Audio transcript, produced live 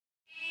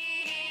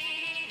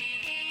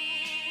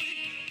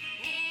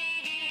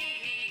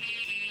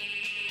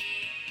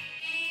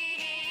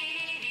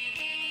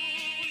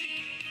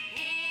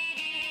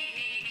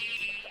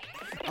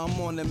I'm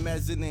on the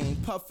mezzanine,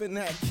 puffin'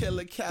 that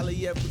killer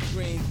Cali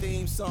evergreen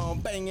theme song,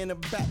 banging in the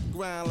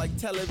background like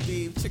Tel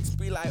Aviv. Chicks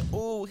be like,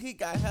 ooh, he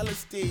got hella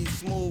steez.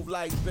 Smooth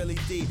like Billy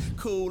D,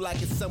 cool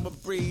like a summer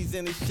breeze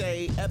in the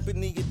shade.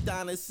 Ebony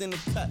Adonis in the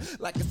cut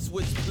like a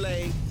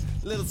switchblade.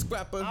 Little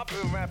scrapper, I've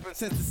been rapping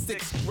since the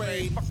 6th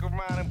grade. Fuck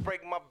around and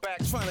break my back.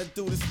 Tryna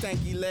do the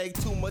stanky leg.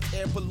 Too much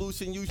air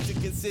pollution, you should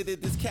consider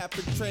this cap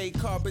and trade.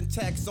 Carbon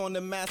tax on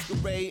the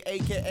masquerade,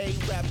 aka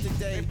rap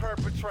today. They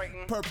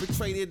perpetrating,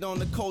 perpetrated on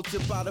the culture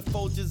by the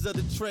Folgers of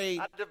the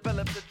trade. I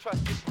developed a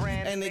trusted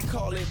brand and they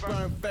call it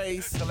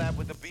BURNTFACE. Collab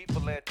with the beat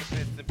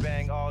philanthropist and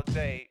bang all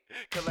day.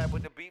 Collab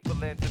with the beat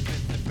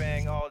philanthropist and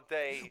bang all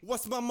day.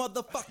 What's my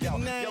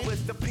motherfucking name? Yo,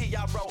 it's the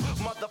PRO,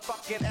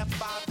 motherfucking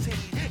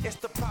FIT. It's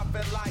the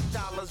profit like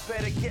dollars,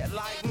 better get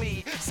like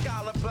me.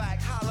 Scholar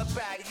black, holla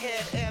back,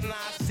 head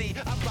NIC.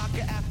 I rock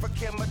an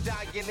African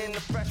medallion in the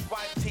fresh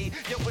white tee.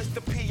 Yo, it's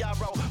the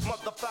PRO,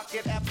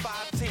 motherfucking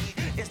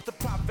FIT. It's the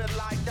profit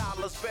like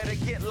dollars, better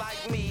get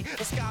like me.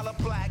 A scholar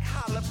black,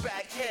 holla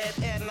back, head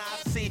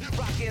NIC.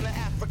 Rockin' an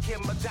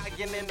African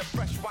medallion in the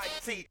fresh white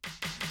tee.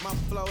 My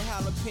flow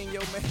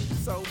jalapeno, man, you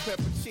so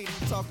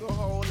peppercini. Talk a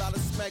whole lot of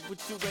smack, but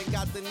you ain't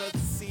got the nuts to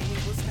see me.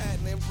 What's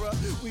happening, bruh?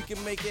 We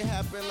can make it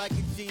happen like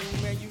a genie,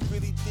 man. You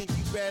really think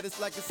you bad? It's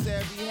like a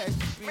savvy has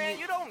to be. Man,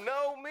 you don't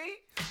know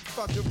me.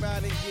 Fuck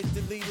around and get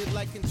deleted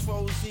like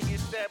Control Z. Get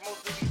that,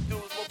 most of these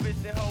dudes more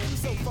bitch than hoes. You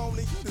so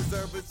phony, you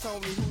deserve it,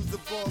 Tony. Who's the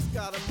boss?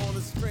 Got him on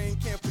the string,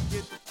 can't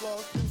forget the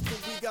flaws. Houston,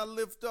 we got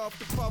lift off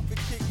the pump and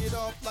kick it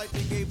off like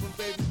they gave him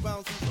baby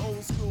bounces.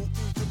 Old school,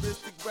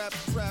 futuristic rap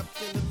trapped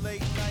in the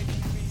late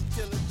 90s.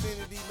 Till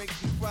infinity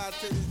makes me cry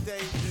to this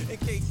day. In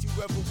case you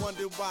ever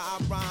wonder why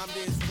I rhyme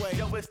this way.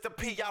 Yo, it's the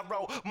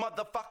PRO,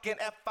 motherfucking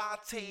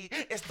FIT.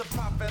 It's the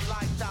profit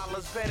like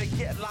dollars, better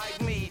get like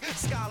me.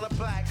 Scholar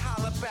black,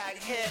 holla back,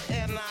 head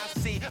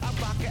NIC. I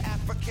rock an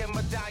African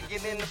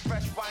medallion in the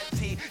fresh white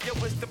tee. Yo,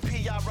 it's the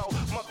PRO,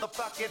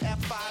 motherfucking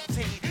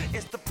FIT.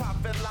 It's the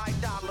profit like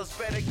dollars,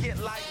 better get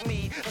like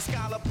me. A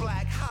scholar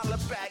black, holla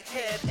back,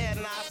 head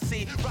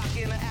NIC.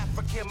 Rockin' an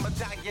African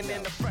medallion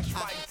in the fresh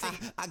white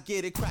tee. I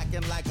get it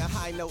crackin' like a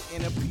high note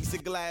in a piece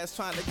of glass,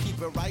 trying to keep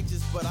it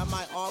righteous, but I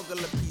might ogle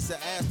a piece of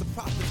ass. The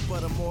prophets,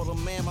 but a mortal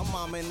man. My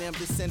mama and them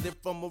descended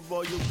from a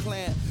royal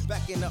clan.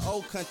 Back in the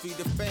old country,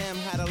 the fam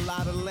had a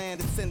lot of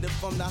land, descended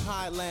from the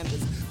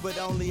Highlanders, but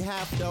only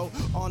half though.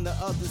 On the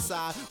other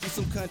side, we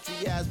some country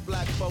ass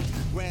black folks.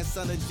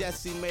 Grandson of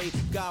Jesse made.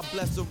 God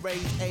bless her,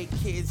 raised 8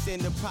 kids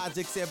in the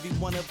projects, every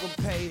one of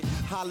them paid.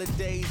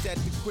 Holidays at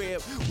the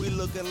crib, we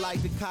looking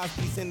like the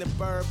Cosbys in the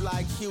burb,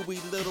 like Huey,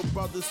 little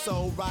brother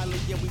Soul Riley,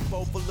 and we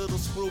both a little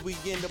screwy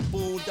in the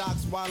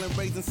boondocks, wildin',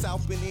 raising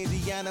South in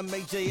Indiana.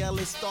 Made J.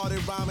 Ellis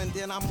started rhyming,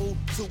 then I moved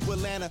to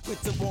Atlanta.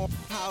 Went to Warren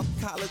House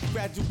College,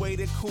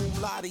 graduated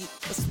cum laude.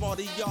 A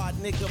smarty yard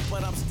nigga,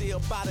 but I'm still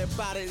bout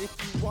it.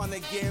 If you wanna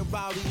get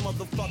rowdy,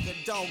 motherfucker,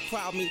 don't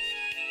crowd me.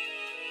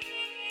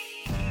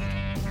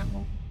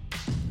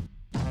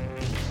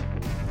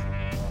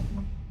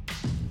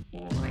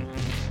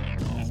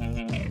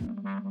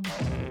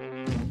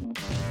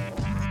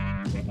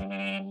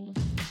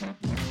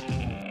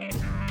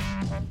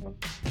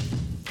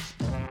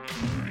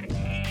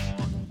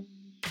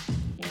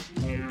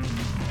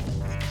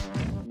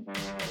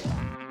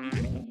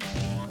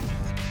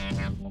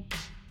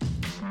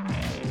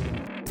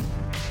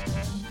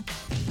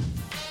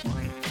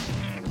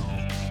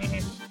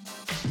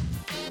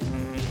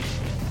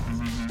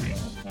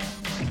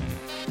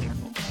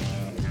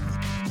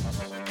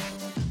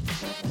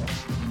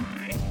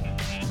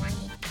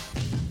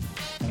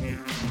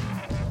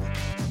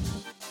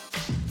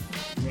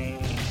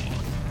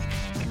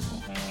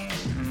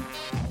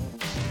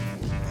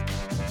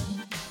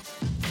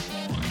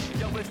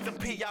 It's the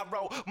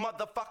PRO,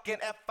 motherfucking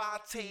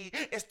FIT.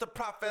 It's the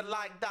profit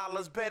like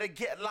dollars, better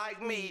get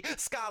like me.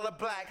 Scholar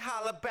black,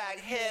 holla back,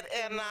 head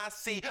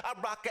NIC. I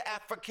rock an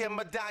African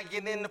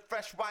medallion in the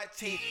fresh white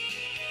tee.